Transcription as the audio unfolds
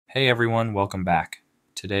Hey everyone, welcome back.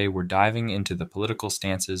 Today we're diving into the political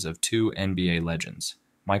stances of two NBA legends,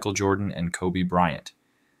 Michael Jordan and Kobe Bryant.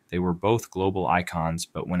 They were both global icons,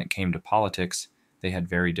 but when it came to politics, they had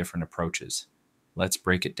very different approaches. Let's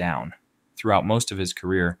break it down. Throughout most of his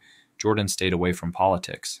career, Jordan stayed away from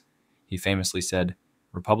politics. He famously said,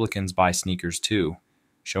 "Republicans buy sneakers too,"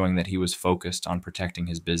 showing that he was focused on protecting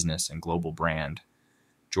his business and global brand.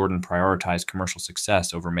 Jordan prioritized commercial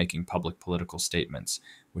success over making public political statements,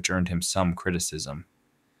 which earned him some criticism.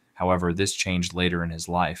 However, this changed later in his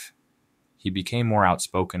life. He became more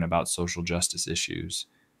outspoken about social justice issues,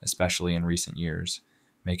 especially in recent years,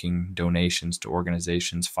 making donations to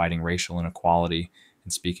organizations fighting racial inequality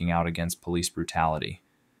and speaking out against police brutality.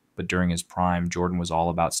 But during his prime, Jordan was all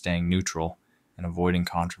about staying neutral and avoiding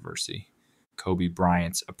controversy. Kobe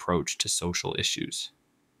Bryant's approach to social issues.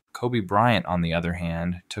 Kobe Bryant, on the other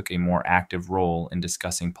hand, took a more active role in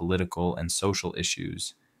discussing political and social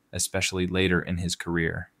issues, especially later in his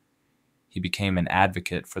career. He became an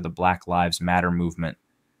advocate for the Black Lives Matter movement,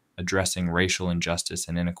 addressing racial injustice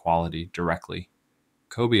and inequality directly.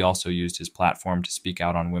 Kobe also used his platform to speak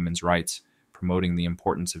out on women's rights, promoting the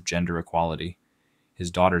importance of gender equality.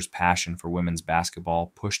 His daughter's passion for women's basketball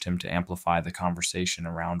pushed him to amplify the conversation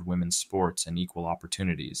around women's sports and equal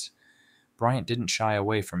opportunities. Bryant didn't shy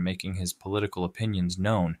away from making his political opinions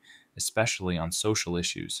known, especially on social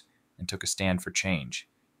issues, and took a stand for change.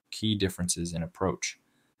 Key differences in approach.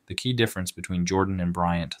 The key difference between Jordan and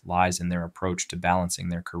Bryant lies in their approach to balancing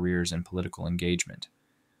their careers and political engagement.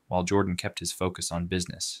 While Jordan kept his focus on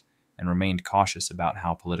business and remained cautious about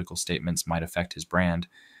how political statements might affect his brand,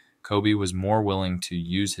 Kobe was more willing to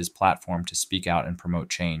use his platform to speak out and promote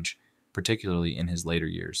change, particularly in his later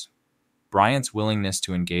years. Bryant's willingness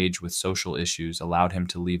to engage with social issues allowed him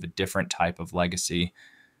to leave a different type of legacy,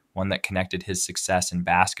 one that connected his success in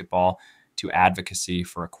basketball to advocacy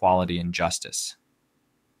for equality and justice.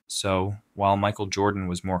 So, while Michael Jordan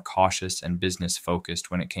was more cautious and business-focused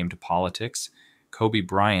when it came to politics, Kobe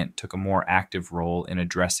Bryant took a more active role in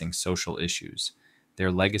addressing social issues.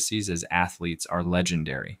 Their legacies as athletes are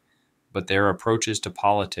legendary, but their approaches to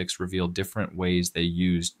politics reveal different ways they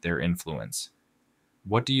used their influence.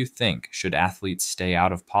 What do you think? Should athletes stay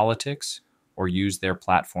out of politics or use their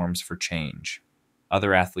platforms for change?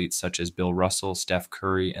 Other athletes such as Bill Russell, Steph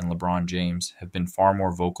Curry, and LeBron James have been far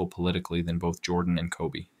more vocal politically than both Jordan and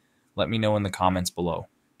Kobe. Let me know in the comments below.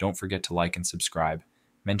 Don't forget to like and subscribe.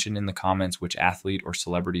 Mention in the comments which athlete or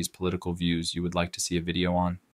celebrity's political views you would like to see a video on.